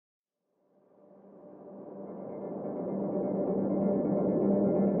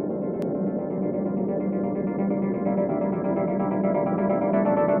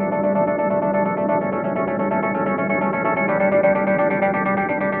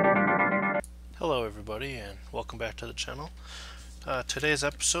everybody, and welcome back to the channel. Today's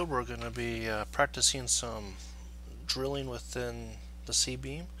episode we're going to be practicing some drilling within the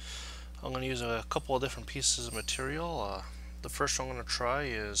C-beam. I'm going to use a couple of different pieces of material. The first one I'm going to try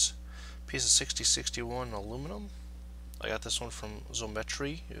is a piece of 6061 aluminum. I got this one from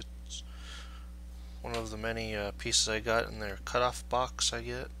Zometry. It's one of the many pieces I got in their cutoff box I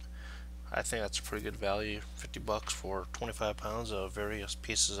get. I think that's a pretty good value, 50 bucks for 25 pounds of various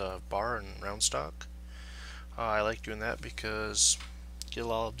pieces of bar and round stock. I like doing that because you get a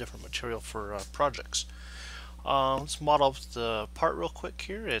lot of different material for projects. Let's model up the part real quick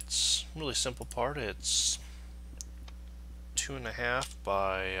here. It's a really simple part. It's 2.5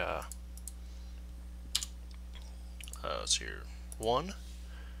 by let's see here, 1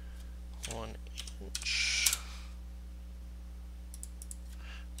 inch,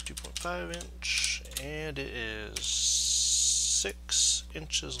 2.5 inch, and it is 6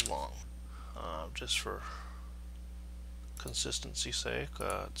 inches long. Just for consistency's sake,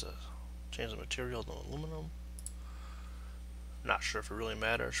 it's a change the material to aluminum. Not sure if it really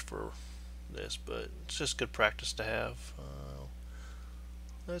matters for this, but it's just good practice to have.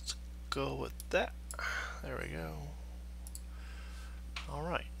 Let's go with that. There we go.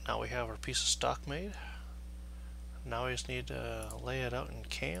 Alright, now we have our piece of stock made. Now we just need to lay it out in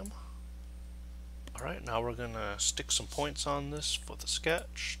cam. Alright, now we're going to stick some points on this with a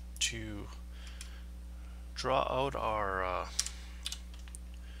sketch to draw out our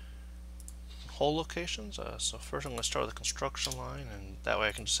hole locations. So first I'm going to start with the construction line, and that way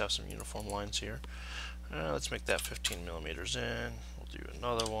I can just have some uniform lines here. Let's make that 15 millimeters in. We'll do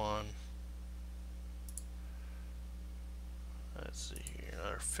another one. Let's see here,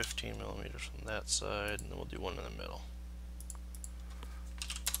 another 15 millimeters from that side, and then we'll do one in the middle.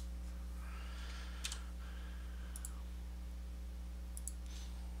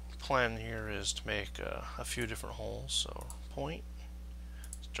 The plan here is to make a few different holes. So point,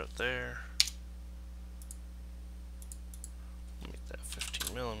 start there, make that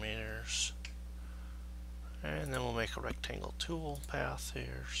 15 millimeters, and then we'll make a rectangle tool path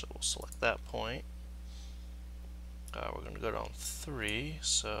here. So we'll select that point. We're going to go down 3,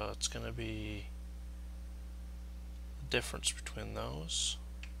 so it's going to be the difference between those.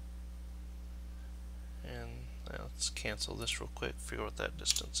 And let's cancel this real quick, figure what that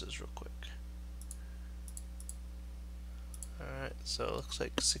distance is real quick. Alright, so it looks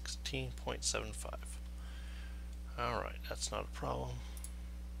like 16.75. Alright, that's not a problem.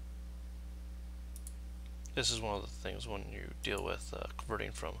 This is one of the things when you deal with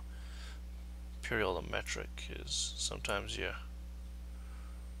converting from imperial to metric, is sometimes you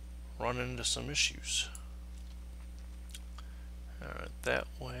run into some issues. Alright, that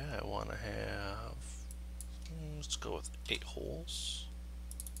way I want to have, let's go with 8 holes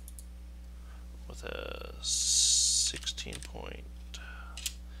with a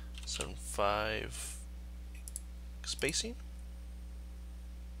 16.75 spacing.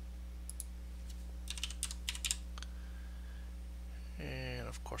 And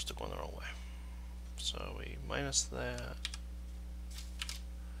of course they're going the wrong way. So we minus that.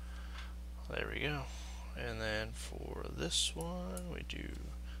 There we go. And then for this one, we do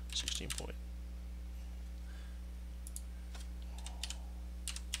 16 point.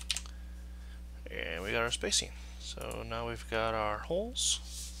 And we got our spacing. So now we've got our holes.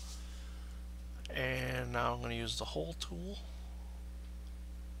 And now I'm going to use the hole tool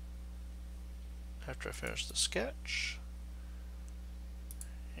after I finish the sketch.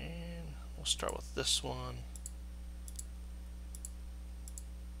 And we'll start with this one.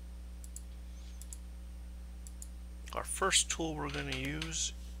 Our first tool we're going to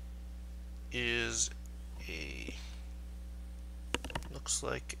use is looks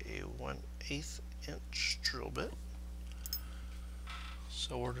like a 1/8 inch drill bit.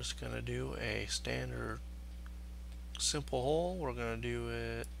 So we're just going to do a standard simple hole. We're going to do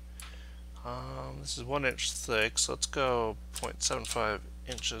it, this is 1 inch thick, so let's go 0.75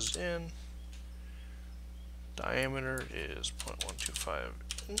 inches in. Diameter is 0.125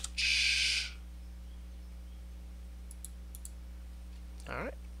 inch.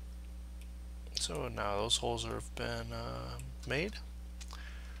 Alright, so now those holes have been made.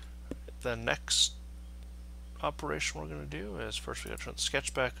 The next operation we're going to do is first we got to turn the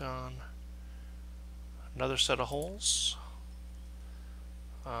sketch back on. Another set of holes.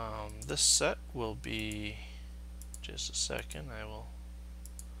 This set will be, just a second, I will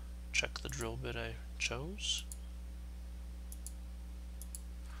check the drill bit I chose.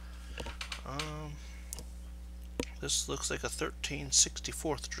 This looks like a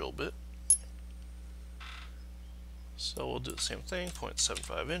 13/64 drill bit. So we'll do the same thing,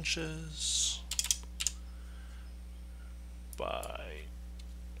 0.75 inches. by,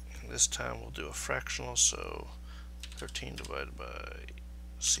 this time we'll do a fractional, so 13 divided by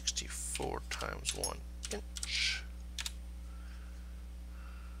 64 times 1 inch.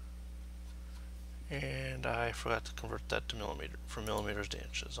 And I forgot to convert that to from millimeters to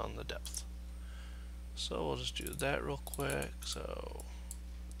inches on the depth. So we'll just do that real quick. So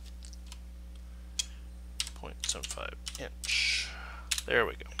 0.75 inch. There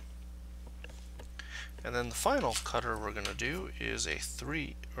we go. And then the final cutter we're going to do is a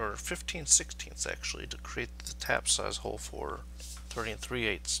 15/16 actually, to create the tap size hole for 30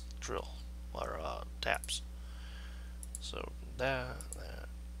 3/8 drill or taps. So that.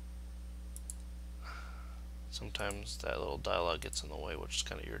 Sometimes that little dialog gets in the way, which is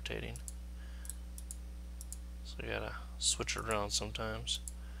kind of irritating. So you gotta switch it around sometimes.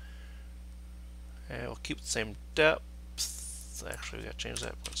 And we'll keep the same depth. Actually, we gotta change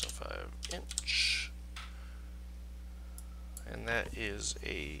that 0.75 inch. And that is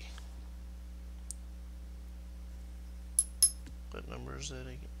a, what number is that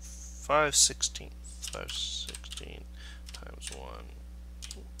again? 5/16. 5/16 times 1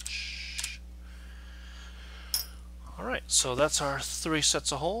 inch. Alright, so that's our 3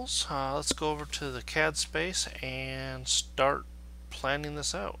 sets of holes. Let's go over to the CAD space and start planning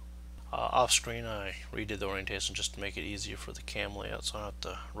this out. Off screen I redid the orientation just to make it easier for the cam layout, so I don't have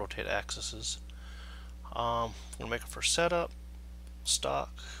to rotate axes. I'm going to make it for setup,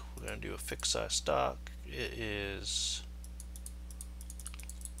 stock. We're going to do a fixed size stock. It is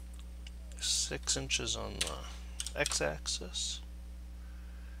 6 inches on the x-axis.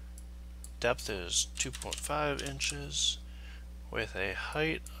 Depth is 2.5 inches with a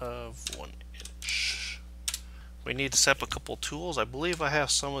height of 1 inch. We need to set up a couple tools. I believe I have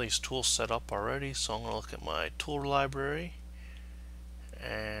some of these tools set up already, so I'm going to look at my tool library.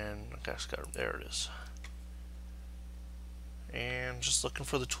 And there it is. And just looking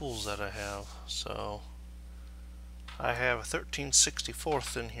for the tools that I have. So I have a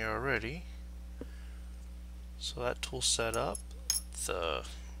 13/64 in here already. So that tool's set up. The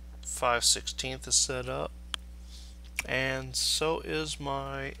 5/16 is set up, and so is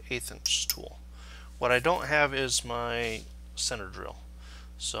my 1/8 inch tool. What I don't have is my center drill,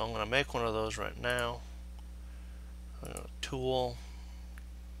 so I'm going to make one of those right now. Tool,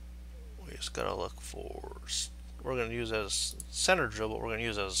 we just got to look for, we're going to use as center drill, but we're going to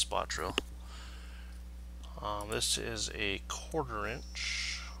use it as a spot drill. This is a 1/4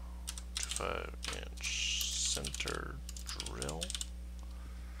 inch, 5 inch center drill.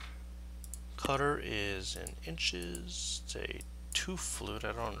 Cutter is in inches. It's a 2 flute.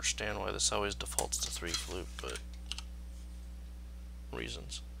 I don't understand why this always defaults to 3 flute, but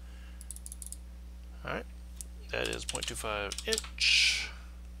reasons. Alright, that is 0.25 inch.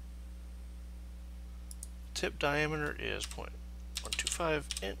 Tip diameter is 0.125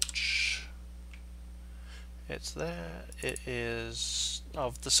 inch. It's that. It is,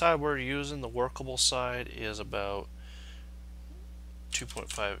 of the side we're using, the workable side is about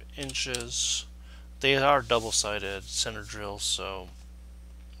 2.5 inches. They are double-sided center drills, so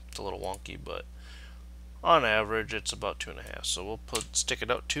it's a little wonky, but on average it's about 2.5. So we'll stick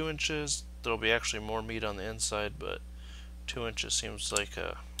it out 2 inches. There'll be actually more meat on the inside, but 2 inches seems like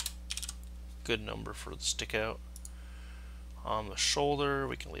a good number for the stick out. On the shoulder,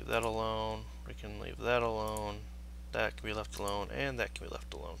 we can leave that alone. We can leave that alone. That can be left alone, and that can be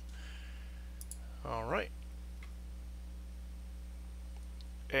left alone. Alright.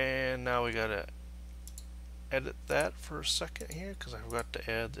 And now we gotta edit that for a second here because I forgot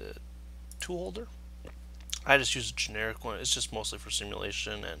to add the tool holder. I just use a generic one. It's just mostly for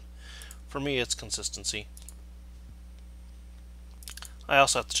simulation, and for me it's consistency. I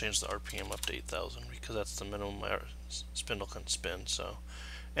also have to change the RPM up to 8,000 because that's the minimum my spindle can spin. So,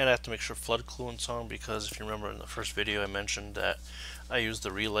 and I have to make sure flood coolant's on, because if you remember in the first video I mentioned that I use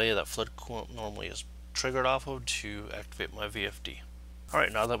the relay that flood coolant normally is triggered off of to activate my VFD.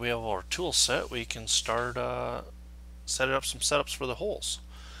 Alright, now that we have our tool set, we can start setting up some setups for the holes.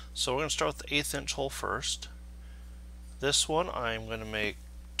 So we're going to start with the 1/8 inch hole first. This one I'm going to make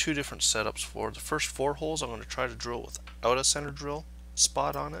 2 different setups for. The first 4 holes I'm going to try to drill without a center drill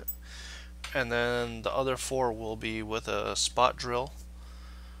spot on it, and then the other 4 will be with a spot drill.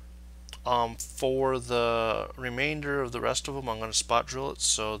 For the remainder of the rest of them I'm going to spot drill it,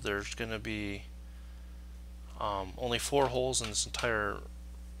 so there's going to be only 4 holes in this entire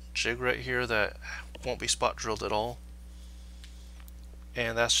jig right here that won't be spot drilled at all,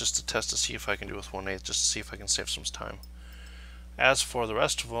 and that's just a test to see if I can do it with 1/8, just to see if I can save some time. As for the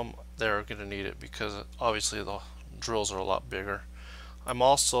rest of them, they're going to need it because obviously the drills are a lot bigger. I'm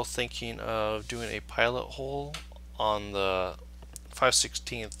also thinking of doing a pilot hole on the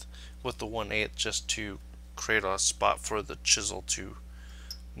 5/16 with the 1/8 just to create a spot for the chisel to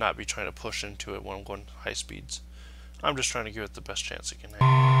not be trying to push into it when I'm going high speeds. I'm just trying to give it the best chance it can have.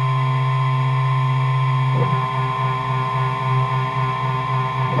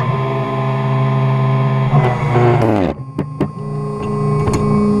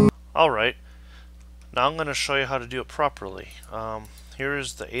 Alright, now I'm going to show you how to do it properly. Here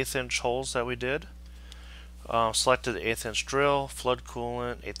is the 1/8 inch holes that we did. Selected the 1/8 inch drill, flood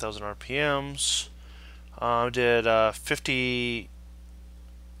coolant, 8,000 RPMs. Did 50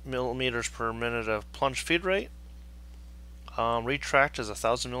 millimeters per minute of plunge feed rate. Retract is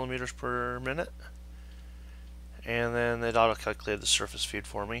 1,000 millimeters per minute. And then it auto-calculated the surface feed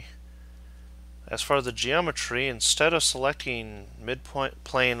for me. As far as the geometry, instead of selecting midpoint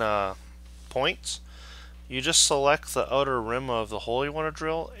plane points, you just select the outer rim of the hole you want to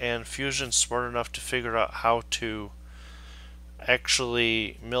drill, and Fusion's smart enough to figure out how to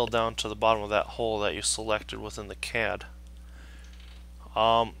actually mill down to the bottom of that hole that you selected within the CAD.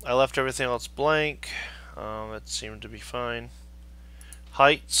 I left everything else blank. That seemed to be fine.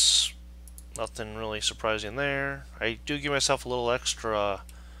 Heights, nothing really surprising there. I do give myself a little extra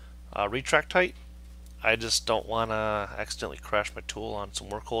retract height. I just don't want to accidentally crash my tool on some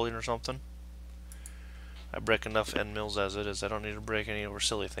work holding or something. I break enough end mills as it is. I don't need to break any over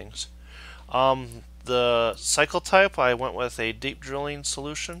silly things. The cycle type, I went with a deep drilling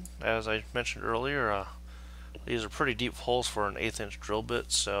solution. As I mentioned earlier, these are pretty deep holes for an 1/8 inch drill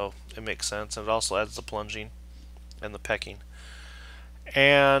bit, so it makes sense. And it also adds the plunging and the pecking.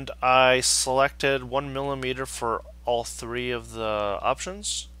 And I selected 1 millimeter for all three of the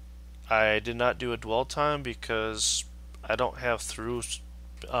options. I did not do a dwell time because I don't have through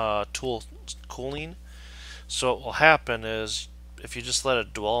tool cooling. So what will happen is if you just let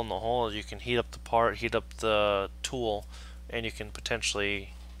it dwell in the hole, you can heat up the part, heat up the tool, and you can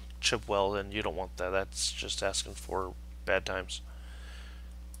potentially chip weld, and you don't want that. That's just asking for bad times.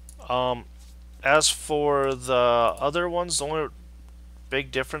 As for the other ones, the only big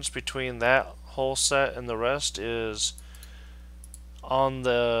difference between that whole set and the rest is on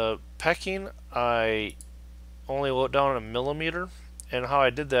the pecking, I only wrote down a millimeter, and how I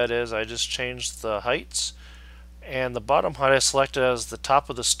did that is I just changed the heights, and the bottom height I selected as the top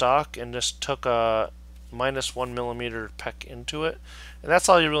of the stock and just took a -1 millimeter peck into it, and that's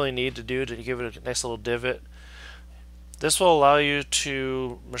all you really need to do to give it a nice little divot. This will allow you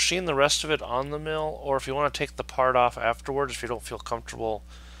to machine the rest of it on the mill, or if you want to take the part off afterwards, if you don't feel comfortable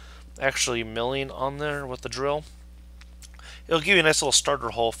actually milling on there with the drill, it'll give you a nice little starter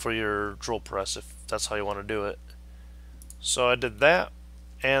hole for your drill press if that's how you want to do it. So I did that,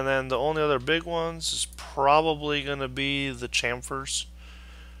 and then the only other big ones is probably going to be the chamfers,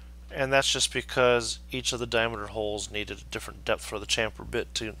 and that's just because each of the diameter holes needed a different depth for the chamfer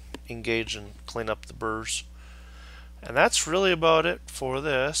bit to engage and clean up the burrs. And that's really about it for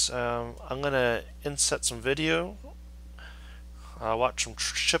this. I'm going to inset some video, watch some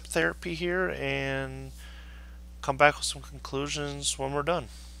chip therapy here, and come back with some conclusions when we're done.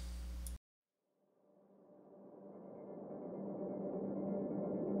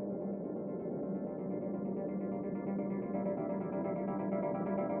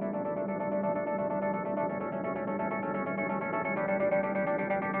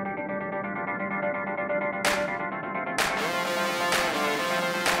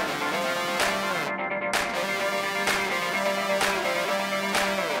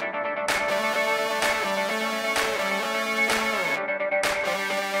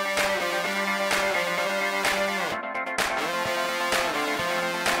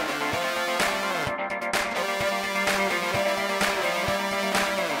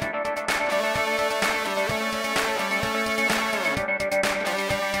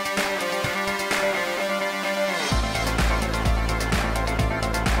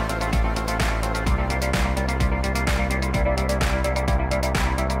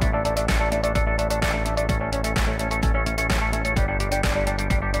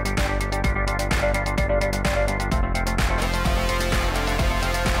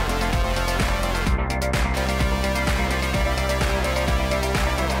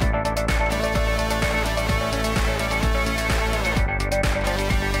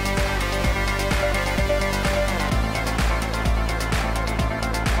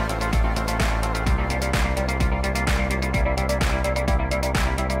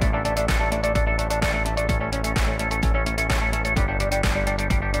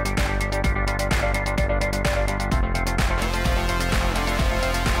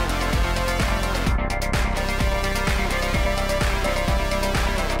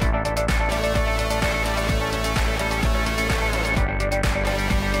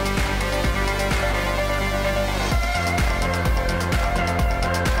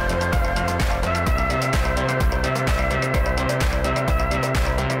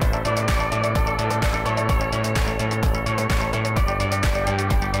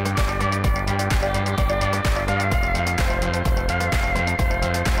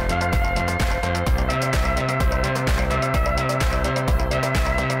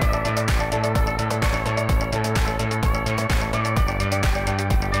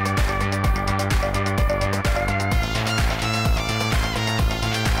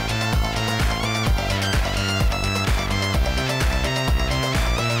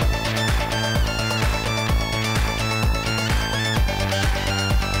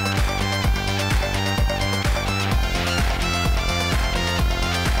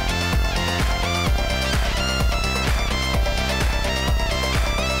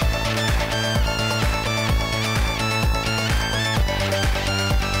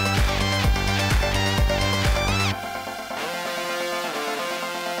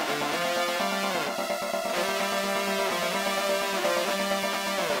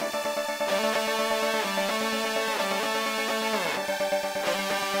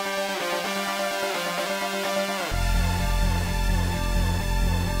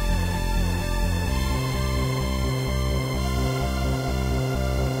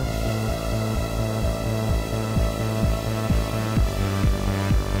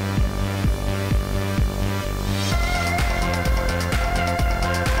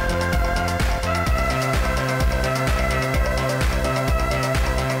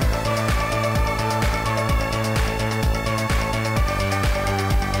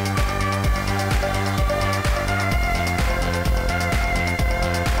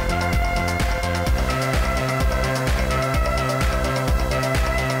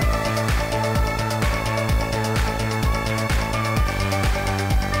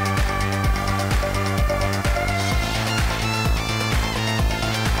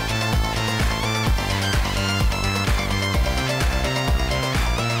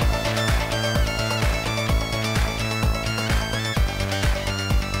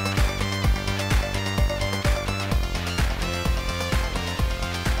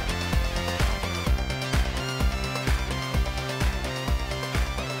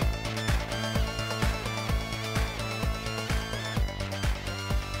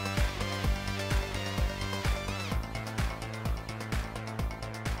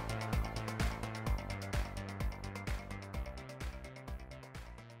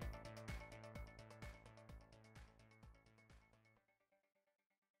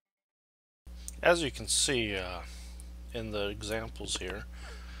 As you can see in the examples here,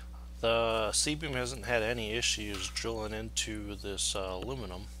 the C-beam hasn't had any issues drilling into this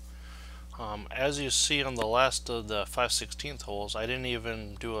aluminum. As you see on the last of the 5/16 holes, I didn't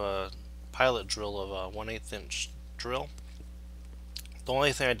even do a pilot drill of a 1/8 inch drill. The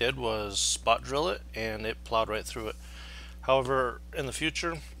only thing I did was spot drill it, and it plowed right through it. However, in the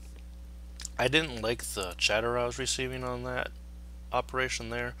future, I didn't like the chatter I was receiving on that operation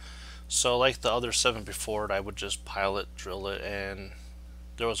there. So like the other 7 before it, I would just pilot drill it, and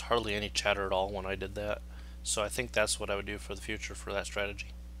there was hardly any chatter at all when I did that. So I think that's what I would do for the future for that strategy.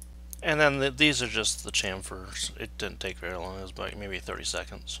 And then these are just the chamfers. It didn't take very long. It was about maybe 30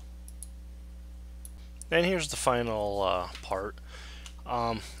 seconds. And here's the final part.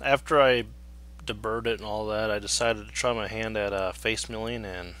 After I deburred it and all that, I decided to try my hand at face milling,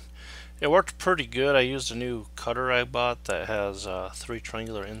 and it worked pretty good. I used a new cutter I bought that has 3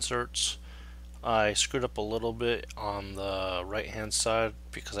 triangular inserts. I screwed up a little bit on the right hand side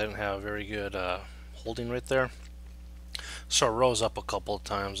because I didn't have a very good holding right there. So it rose up a couple of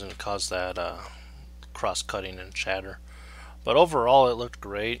times and it caused that cross cutting and chatter. But overall it looked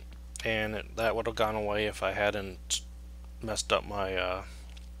great, and that would have gone away if I hadn't messed up my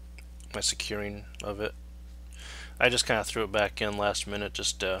my securing of it. I just kind of threw it back in last minute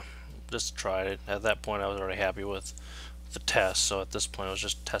just to try it. At that point I was already happy with the test, so at this point I was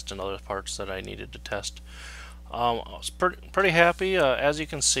just testing other parts that I needed to test. I was pretty happy. As you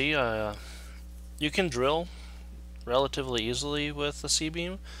can see, you can drill relatively easily with the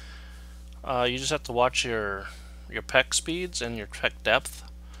C-beam. You just have to watch your pec speeds and your pec depth.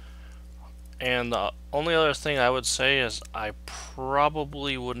 And the only other thing I would say is I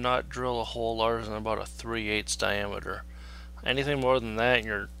probably would not drill a hole larger than about a 3/8 diameter. Anything more than that,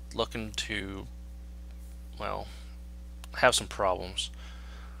 you're looking to, well, have some problems.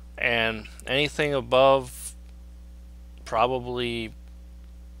 And anything above probably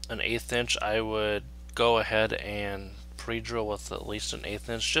an 1/8 inch, I would go ahead and pre-drill with at least an 1/8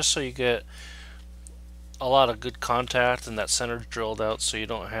 inch, just so you get a lot of good contact and that center's drilled out, so you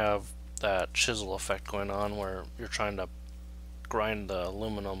don't have that chisel effect going on where you're trying to grind the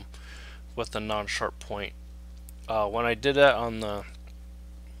aluminum with a non-sharp point. When I did that on the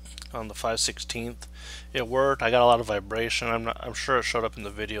 5/16, it worked. I got a lot of vibration. I'm sure it showed up in the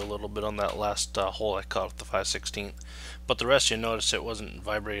video a little bit on that last hole I caught with the 5/16, but the rest you notice it wasn't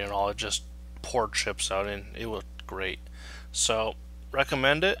vibrating at all. It just poured chips out, and it looked great. So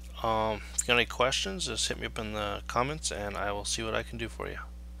recommend it. If you got any questions, just hit me up in the comments and I will see what I can do for you.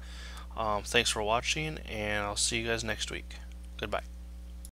 Thanks for watching, and I'll see you guys next week. Goodbye.